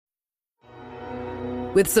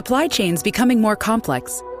With supply chains becoming more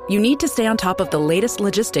complex, you need to stay on top of the latest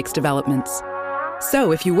logistics developments.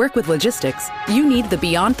 So if you work with logistics, you need the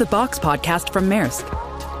Beyond the Box podcast from Maersk.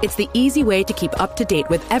 It's the easy way to keep up to date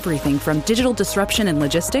with everything from digital disruption in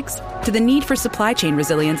logistics to the need for supply chain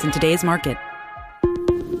resilience in today's market.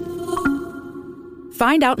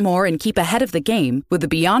 Find out more and keep ahead of the game with the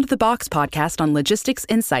Beyond the Box podcast on logistics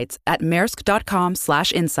insights at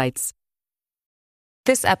maersk.com/insights.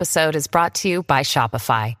 This episode is brought to you by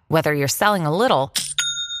Shopify. Whether you're selling a little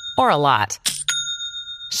or a lot,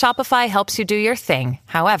 Shopify helps you do your thing,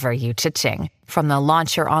 however you cha-ching. From the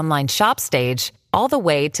launch your online shop stage, all the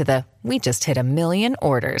way to the we just hit 1 million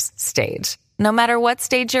orders stage. No matter what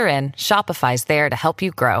stage you're in, Shopify's there to help you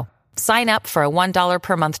grow. Sign up for a $1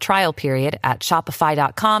 per month trial period at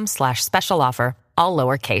shopify.com/special offer, all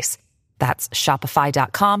lowercase. That's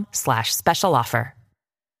shopify.com/special offer.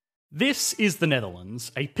 This is the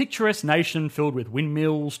Netherlands, a picturesque nation filled with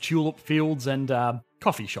windmills, tulip fields, and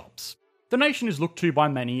coffee shops. The nation is looked to by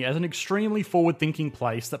many as an extremely forward-thinking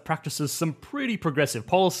place that practices some pretty progressive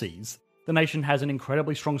policies. The nation has an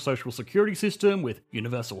incredibly strong social security system with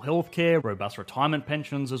universal healthcare, robust retirement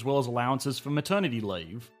pensions, as well as allowances for maternity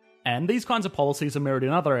leave. And these kinds of policies are mirrored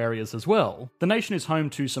in other areas as well. The nation is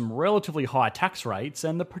home to some relatively high tax rates,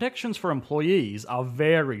 and the protections for employees are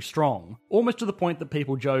very strong, almost to the point that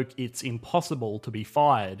people joke it's impossible to be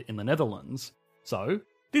fired in the Netherlands. So,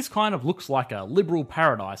 this kind of looks like a liberal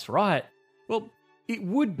paradise, right? Well, it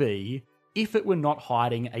would be if it were not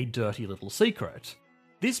hiding a dirty little secret.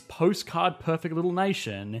 This postcard-perfect little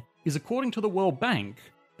nation is, according to the World Bank,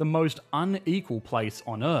 the most unequal place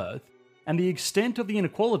on Earth, and the extent of the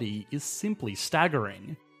inequality is simply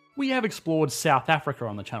staggering. We have explored South Africa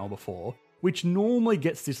on the channel before, which normally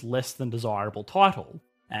gets this less than desirable title,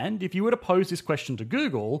 and if you were to pose this question to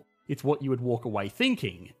Google, it's what you would walk away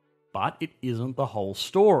thinking. But it isn't the whole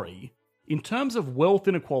story. In terms of wealth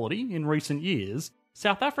inequality in recent years,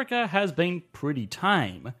 South Africa has been pretty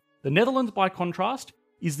tame. The Netherlands, by contrast,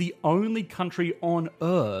 is the only country on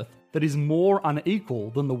Earth that is more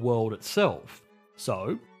unequal than the world itself.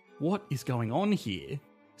 So, what is going on here?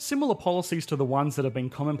 Similar policies to the ones that have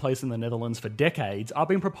been commonplace in the Netherlands for decades are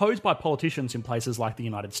being proposed by politicians in places like the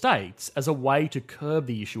United States as a way to curb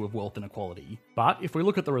the issue of wealth inequality. But if we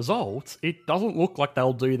look at the results, it doesn't look like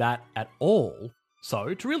they'll do that at all.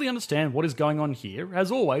 So, to really understand what is going on here,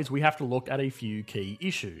 as always, we have to look at a few key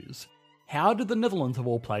issues. How did the Netherlands of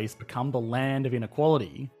all places become the land of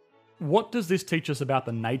inequality? What does this teach us about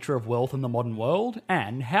the nature of wealth in the modern world,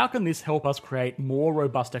 and how can this help us create more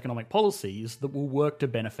robust economic policies that will work to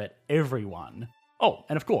benefit everyone? Oh,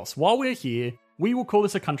 and of course, while we're here, we will call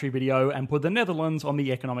this a country video and put the Netherlands on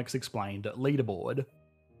the Economics Explained leaderboard.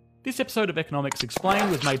 This episode of Economics Explained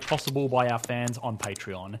was made possible by our fans on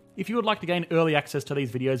Patreon. If you would like to gain early access to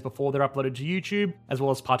these videos before they're uploaded to YouTube, as well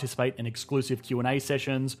as participate in exclusive Q&A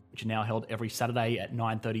sessions, which are now held every Saturday at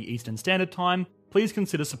 9:30 Eastern Standard Time, please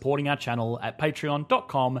consider supporting our channel at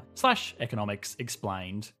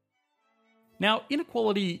patreon.com/economicsexplained. Now,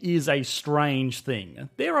 inequality is a strange thing.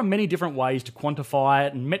 There are many different ways to quantify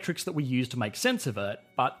it and metrics that we use to make sense of it,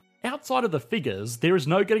 but outside of the figures, there is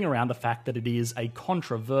no getting around the fact that it is a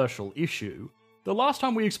controversial issue. The last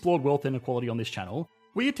time we explored wealth inequality on this channel,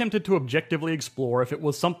 we attempted to objectively explore if it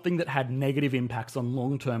was something that had negative impacts on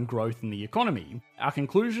long-term growth in the economy. Our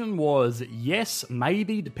conclusion was yes,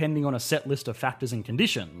 maybe, depending on a set list of factors and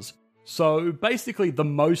conditions. So basically the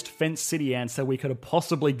most fence city answer we could have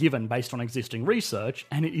possibly given based on existing research,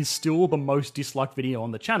 and it is still the most disliked video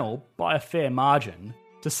on the channel by a fair margin.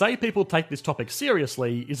 To say people take this topic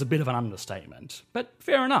seriously is a bit of an understatement, but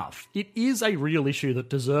fair enough. It is a real issue that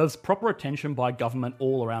deserves proper attention by government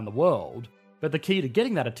all around the world. But the key to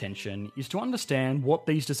getting that attention is to understand what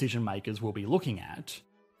these decision makers will be looking at.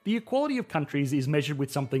 The equality of countries is measured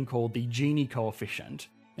with something called the Gini coefficient.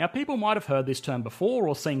 Now, people might have heard this term before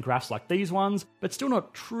or seen graphs like these ones, but still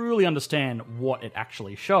not truly understand what it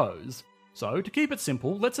actually shows. So, to keep it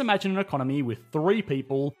simple, let's imagine an economy with 3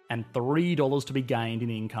 people and $3 to be gained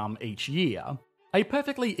in income each year. A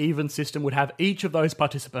perfectly even system would have each of those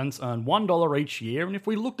participants earn $1 each year, and if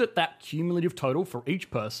we looked at that cumulative total for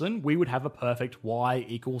each person, we would have a perfect Y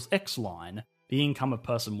equals X line. The income of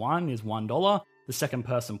person 1 is $1, the second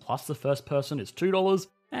person plus the first person is $2,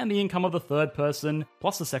 and the income of the third person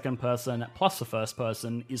plus the second person plus the first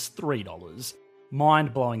person is $3.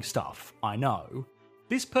 Mind-blowing stuff, I know.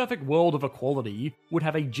 This perfect world of equality would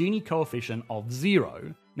have a Gini coefficient of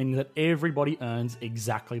 0, meaning that everybody earns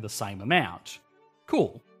exactly the same amount.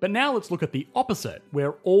 Cool, but now let's look at the opposite,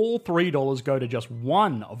 where all $3 go to just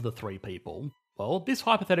one of the 3 people. Well, this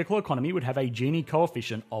hypothetical economy would have a Gini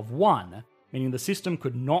coefficient of 1, meaning the system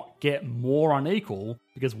could not get more unequal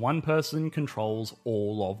because one person controls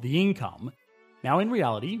all of the income. Now, in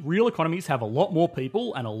reality, real economies have a lot more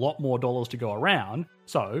people and a lot more dollars to go around,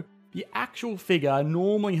 so the actual figure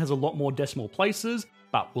normally has a lot more decimal places,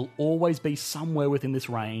 but will always be somewhere within this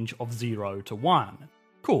range of 0 to 1.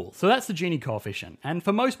 Cool, so that's the Gini coefficient, and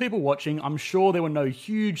for most people watching, I'm sure there were no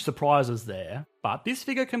huge surprises there, but this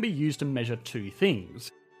figure can be used to measure two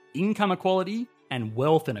things: income equality and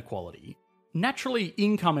wealth inequality. Naturally,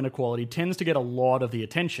 income inequality tends to get a lot of the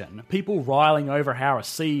attention, people riling over how a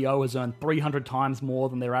CEO has earned 300 times more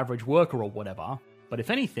than their average worker or whatever, but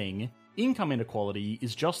if anything, income inequality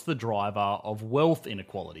is just the driver of wealth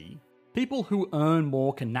inequality. People who earn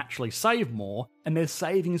more can naturally save more, and their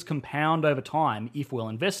savings compound over time if well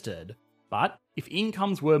invested. But if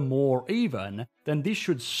incomes were more even, then this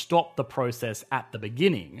should stop the process at the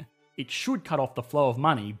beginning. It should cut off the flow of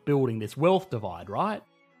money building this wealth divide, right?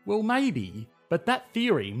 Well, maybe, but that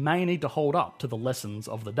theory may need to hold up to the lessons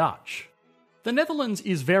of the Dutch. The Netherlands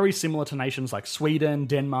is very similar to nations like Sweden,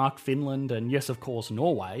 Denmark, Finland, and yes, of course,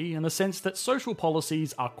 Norway, in the sense that social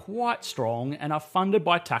policies are quite strong and are funded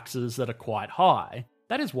by taxes that are quite high.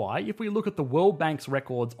 That is why, if we look at the World Bank's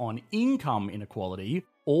records on income inequality,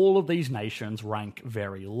 all of these nations rank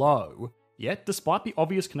very low. Yet, despite the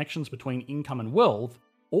obvious connections between income and wealth,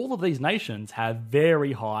 all of these nations have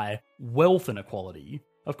very high wealth inequality.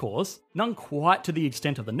 Of course, none quite to the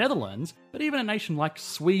extent of the Netherlands, but even a nation like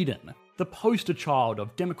Sweden, the poster child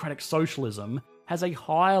of democratic socialism, has a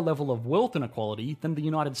higher level of wealth inequality than the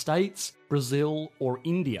United States, Brazil, or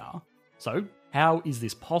India. So, how is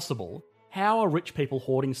this possible? How are rich people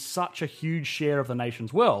hoarding such a huge share of the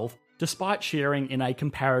nation's wealth, despite sharing in a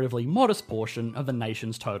comparatively modest portion of the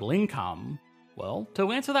nation's total income? Well,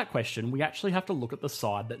 to answer that question, we actually have to look at the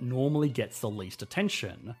side that normally gets the least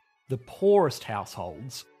attention: the poorest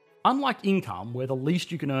households. Unlike income, where the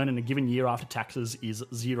least you can earn in a given year after taxes is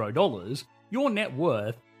 $0, your net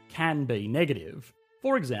worth can be negative.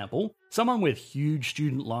 For example, someone with huge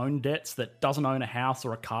student loan debts that doesn't own a house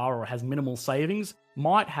or a car or has minimal savings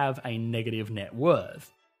might have a negative net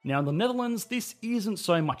worth. Now, in the Netherlands, this isn't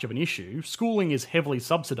so much of an issue. Schooling is heavily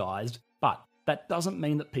subsidised, but that doesn't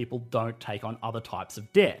mean that people don't take on other types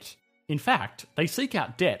of debt. In fact, they seek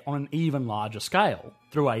out debt on an even larger scale,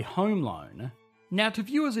 through a home loan. Now, to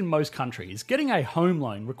viewers in most countries, getting a home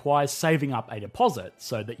loan requires saving up a deposit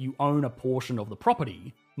so that you own a portion of the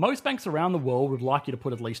property. Most banks around the world would like you to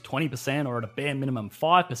put at least 20% or at a bare minimum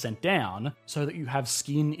 5% down so that you have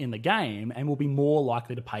skin in the game and will be more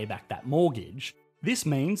likely to pay back that mortgage. This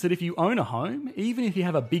means that if you own a home, even if you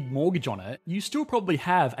have a big mortgage on it, you still probably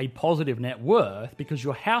have a positive net worth because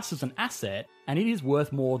your house is an asset and it is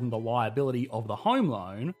worth more than the liability of the home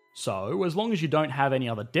loan. So, as long as you don't have any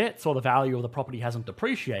other debts or the value of the property hasn't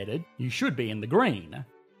depreciated, you should be in the green.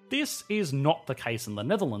 This is not the case in the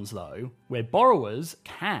Netherlands though, where borrowers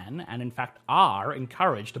can, and in fact are,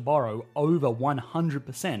 encouraged to borrow over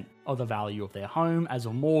 100% of the value of their home as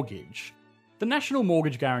a mortgage. The National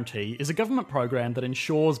Mortgage Guarantee is a government program that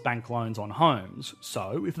ensures bank loans on homes.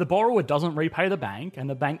 So, if the borrower doesn't repay the bank and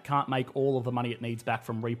the bank can't make all of the money it needs back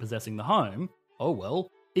from repossessing the home, oh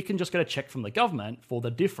well, it can just get a check from the government for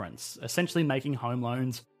the difference, essentially making home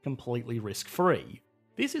loans completely risk-free.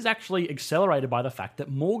 This is actually accelerated by the fact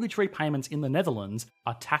that mortgage repayments in the Netherlands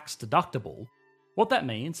are tax deductible. What that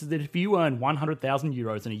means is that if you earn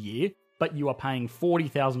 €100,000 in a year, but you are paying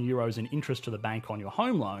 €40,000 in interest to the bank on your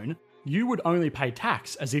home loan, you would only pay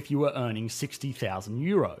tax as if you were earning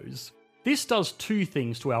 €60,000. This does two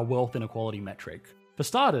things to our wealth inequality metric. For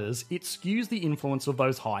starters, it skews the influence of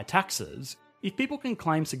those high taxes. If people can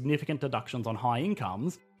claim significant deductions on high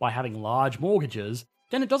incomes by having large mortgages,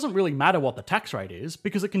 then it doesn't really matter what the tax rate is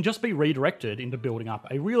because it can just be redirected into building up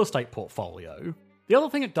a real estate portfolio. The other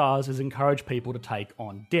thing it does is encourage people to take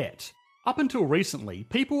on debt. Up until recently,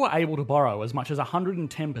 people were able to borrow as much as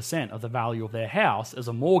 110% of the value of their house as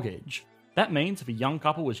a mortgage. That means if a young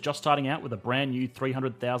couple was just starting out with a brand new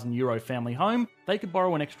 €300,000 family home, they could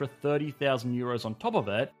borrow an extra €30,000 on top of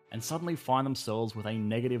it and suddenly find themselves with a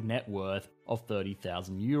negative net worth of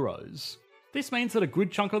 €30,000. This means that a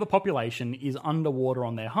good chunk of the population is underwater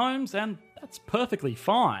on their homes, and that's perfectly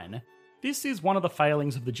fine. This is one of the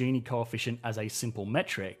failings of the Gini coefficient as a simple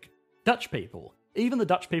metric. Dutch people, even the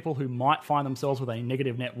Dutch people who might find themselves with a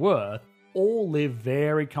negative net worth, all live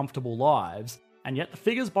very comfortable lives, and yet the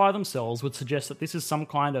figures by themselves would suggest that this is some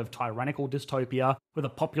kind of tyrannical dystopia with a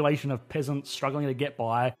population of peasants struggling to get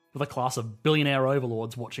by with a class of billionaire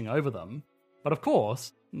overlords watching over them. But of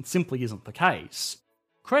course, it simply isn't the case.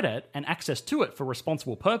 Credit and access to it for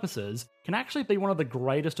responsible purposes can actually be one of the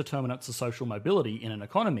greatest determinants of social mobility in an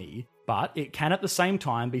economy, but it can at the same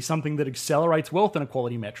time be something that accelerates wealth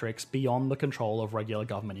inequality metrics beyond the control of regular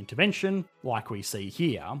government intervention, like we see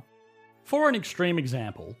here. For an extreme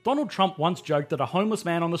example, Donald Trump once joked that a homeless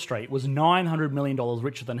man on the street was $900 million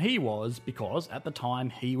richer than he was because, at the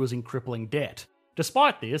time, he was in crippling debt.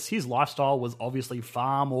 Despite this, his lifestyle was obviously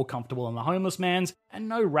far more comfortable than the homeless man's, and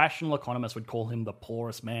no rational economist would call him the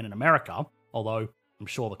poorest man in America, although I'm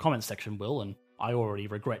sure the comments section will, and I already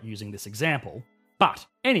regret using this example. But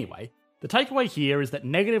anyway, the takeaway here is that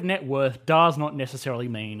negative net worth does not necessarily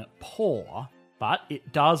mean poor, but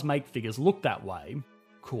it does make figures look that way.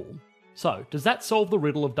 Cool. So, does that solve the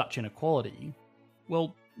riddle of Dutch inequality?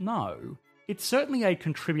 Well, no. It's certainly a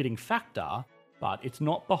contributing factor, but it's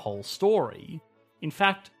not the whole story. In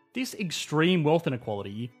fact, this extreme wealth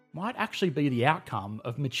inequality might actually be the outcome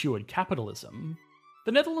of matured capitalism.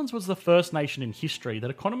 The Netherlands was the first nation in history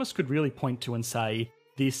that economists could really point to and say,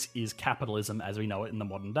 this is capitalism as we know it in the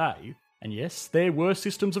modern day. And yes, there were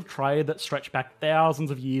systems of trade that stretch back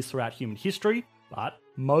thousands of years throughout human history, but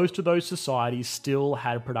most of those societies still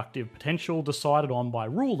had productive potential decided on by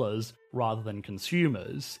rulers rather than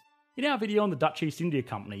consumers. In our video on the Dutch East India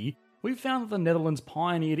Company, we've found that the Netherlands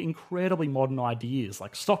pioneered incredibly modern ideas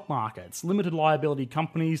like stock markets, limited liability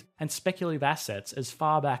companies, and speculative assets as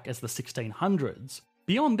far back as the 1600s.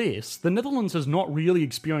 Beyond this, the Netherlands has not really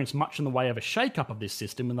experienced much in the way of a shake-up of this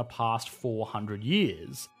system in the past 400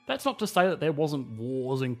 years. That's not to say that there wasn't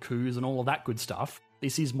wars and coups and all of that good stuff.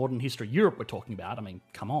 This is modern history Europe we're talking about, I mean,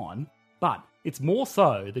 come on. But it's more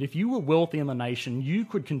so that if you were wealthy in the nation, you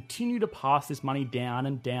could continue to pass this money down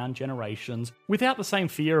and down generations without the same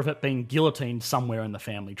fear of it being guillotined somewhere in the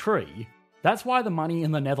family tree. That's why the money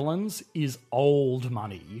in the Netherlands is old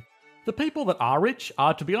money. The people that are rich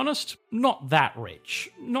are, to be honest, not that rich.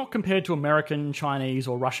 Not compared to American, Chinese,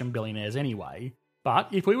 or Russian billionaires anyway. But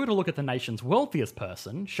if we were to look at the nation's wealthiest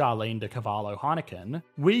person, Charlene de Cavallo Heineken,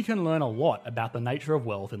 we can learn a lot about the nature of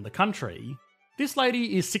wealth in the country. This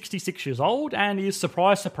lady is 66 years old and is,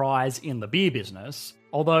 surprise surprise, in the beer business,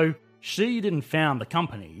 although she didn't found the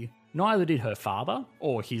company, neither did her father,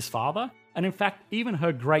 or his father, and in fact even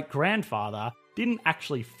her great-grandfather didn't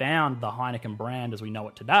actually found the Heineken brand as we know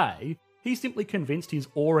it today. He simply convinced his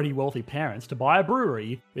already wealthy parents to buy a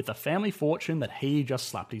brewery with the family fortune that he just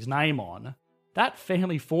slapped his name on. That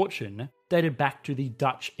family fortune dated back to the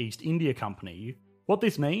Dutch East India Company. What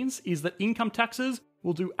this means is that income taxes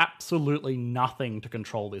will do absolutely nothing to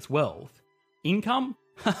control this wealth. Income?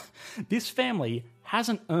 This family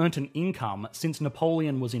hasn't earned an income since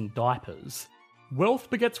Napoleon was in diapers. Wealth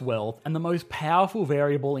begets wealth, and the most powerful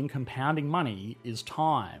variable in compounding money is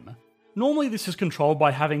time. Normally this is controlled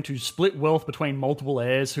by having to split wealth between multiple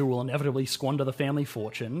heirs who will inevitably squander the family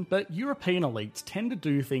fortune, but European elites tend to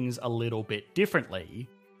do things a little bit differently.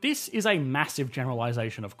 This is a massive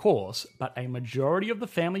generalisation, of course, but a majority of the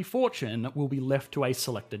family fortune will be left to a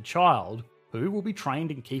selected child, who will be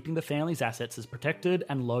trained in keeping the family's assets as protected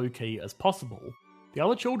and low-key as possible. The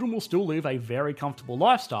other children will still live a very comfortable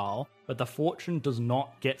lifestyle, but the fortune does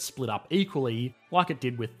not get split up equally like it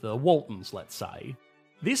did with the Waltons, let's say.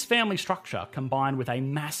 This family structure, combined with a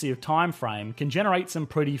massive time frame, can generate some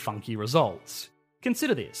pretty funky results.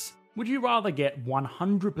 Consider this. Would you rather get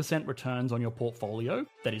 100% returns on your portfolio,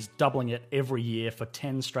 that is doubling it every year for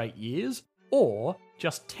 10 straight years, or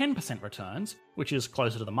just 10% returns, which is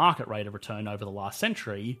closer to the market rate of return over the last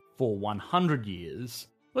century, for 100 years?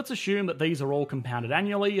 Let's assume that these are all compounded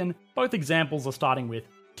annually, and both examples are starting with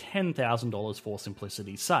 $10,000 for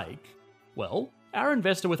simplicity's sake. Well, our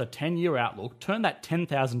investor with a 10-year outlook turned that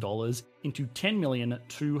 $10,000 into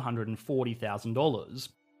 $10,240,000.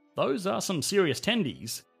 Those are some serious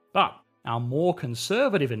tendies. But our more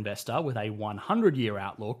conservative investor with a 100-year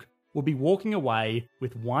outlook will be walking away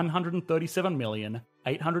with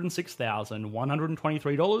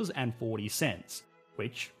 $137,806,123.40,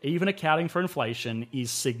 which, even accounting for inflation,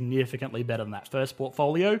 is significantly better than that first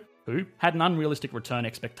portfolio, who had an unrealistic return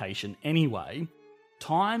expectation anyway.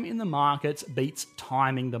 Time in the markets beats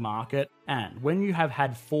timing the market, and when you have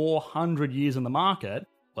had 400 years in the market,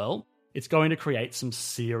 well, it's going to create some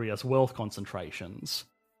serious wealth concentrations.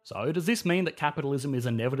 So does this mean that capitalism is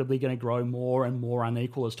inevitably going to grow more and more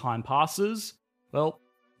unequal as time passes? Well,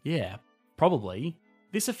 yeah, probably.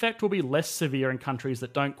 This effect will be less severe in countries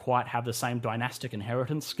that don't quite have the same dynastic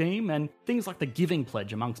inheritance scheme, and things like the giving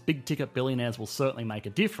pledge amongst big-ticket billionaires will certainly make a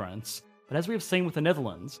difference. But as we have seen with the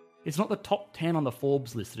Netherlands, it's not the top 10 on the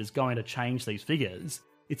Forbes list that is going to change these figures.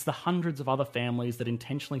 It's the hundreds of other families that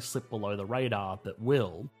intentionally slip below the radar that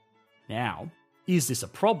will. Now, is this a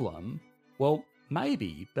problem? Well,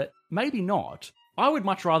 maybe, but maybe not. I would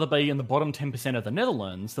much rather be in the bottom 10% of the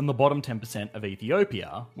Netherlands than the bottom 10% of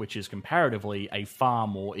Ethiopia, which is comparatively a far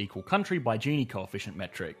more equal country by Gini coefficient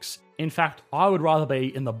metrics. In fact, I would rather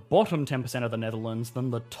be in the bottom 10% of the Netherlands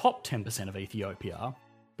than the top 10% of Ethiopia.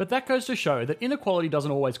 But that goes to show that inequality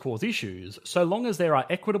doesn't always cause issues, so long as there are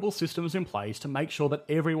equitable systems in place to make sure that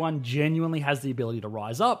everyone genuinely has the ability to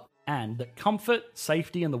rise up, and that comfort,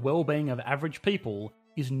 safety, and the well-being of average people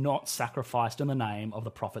is not sacrificed in the name of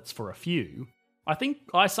the profits for a few. I think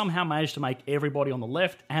I somehow managed to make everybody on the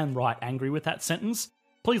left and right angry with that sentence.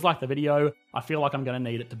 Please like the video, I feel like I'm going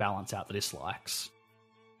to need it to balance out the dislikes.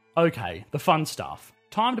 Okay, the fun stuff.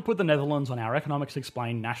 Time to put the Netherlands on our Economics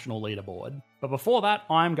Explained national leaderboard. But before that,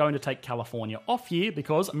 I'm going to take California off here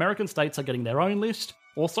because American states are getting their own list.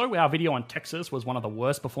 Also, our video on Texas was one of the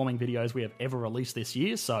worst performing videos we have ever released this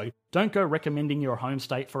year, so don't go recommending your home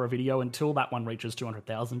state for a video until that one reaches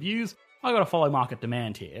 200,000 views. I gotta follow market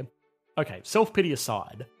demand here. Okay, self-pity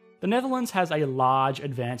aside, the Netherlands has a large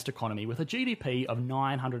advanced economy with a GDP of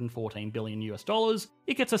 $914 billion US.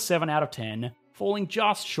 It gets a 7 out of 10, falling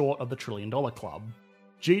just short of the $1 trillion club.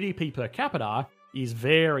 GDP per capita is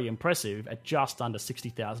very impressive at just under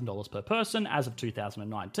 $60,000 per person as of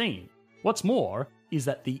 2019. What's more is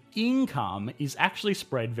that the income is actually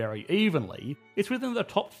spread very evenly. It's within the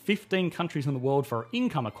top 15 countries in the world for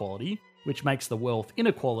income equality, which makes the wealth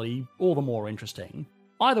inequality all the more interesting.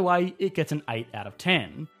 Either way, it gets an 8 out of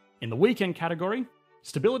 10. In the weekend category,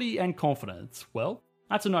 stability and confidence, well,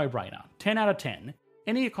 that's a no-brainer. 10 out of 10.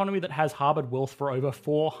 Any economy that has harboured wealth for over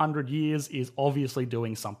 400 years is obviously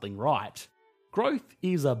doing something right. Growth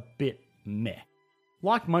is a bit meh.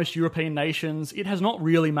 Like most European nations, it has not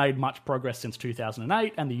really made much progress since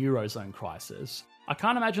 2008 and the Eurozone crisis. I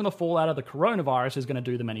can't imagine the fallout of the coronavirus is going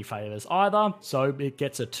to do them any favours either, so it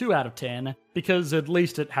gets a 2 out of 10, because at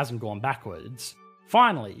least it hasn't gone backwards.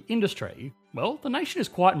 Finally, industry. Well, the nation is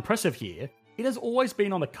quite impressive here. It has always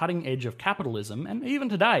been on the cutting edge of capitalism, and even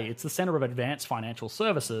today it's the centre of advanced financial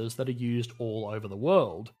services that are used all over the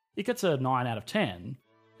world. It gets a 9 out of 10.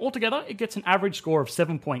 Altogether, it gets an average score of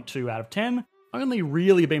 7.2 out of 10, only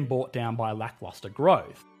really been brought down by lacklustre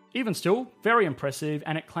growth. Even still, very impressive,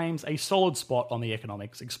 and it claims a solid spot on the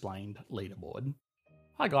Economics Explained leaderboard.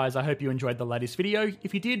 Hi guys, I hope you enjoyed the latest video.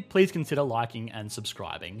 If you did, please consider liking and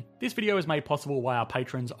subscribing. This video is made possible by our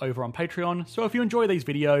patrons over on Patreon, so if you enjoy these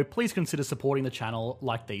videos, please consider supporting the channel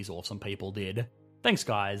like these awesome people did. Thanks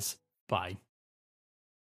guys, bye.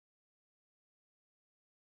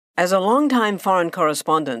 As a long-time foreign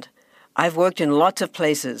correspondent, I've worked in lots of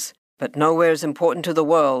places, but nowhere as important to the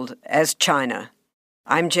world as China.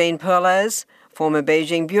 I'm Jane Perlez, former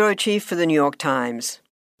Beijing bureau chief for the New York Times.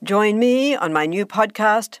 Join me on my new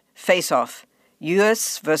podcast, Face Off,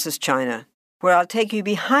 US versus China, where I'll take you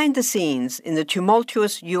behind the scenes in the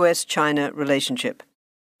tumultuous US-China relationship.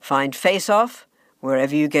 Find Face Off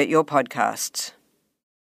wherever you get your podcasts.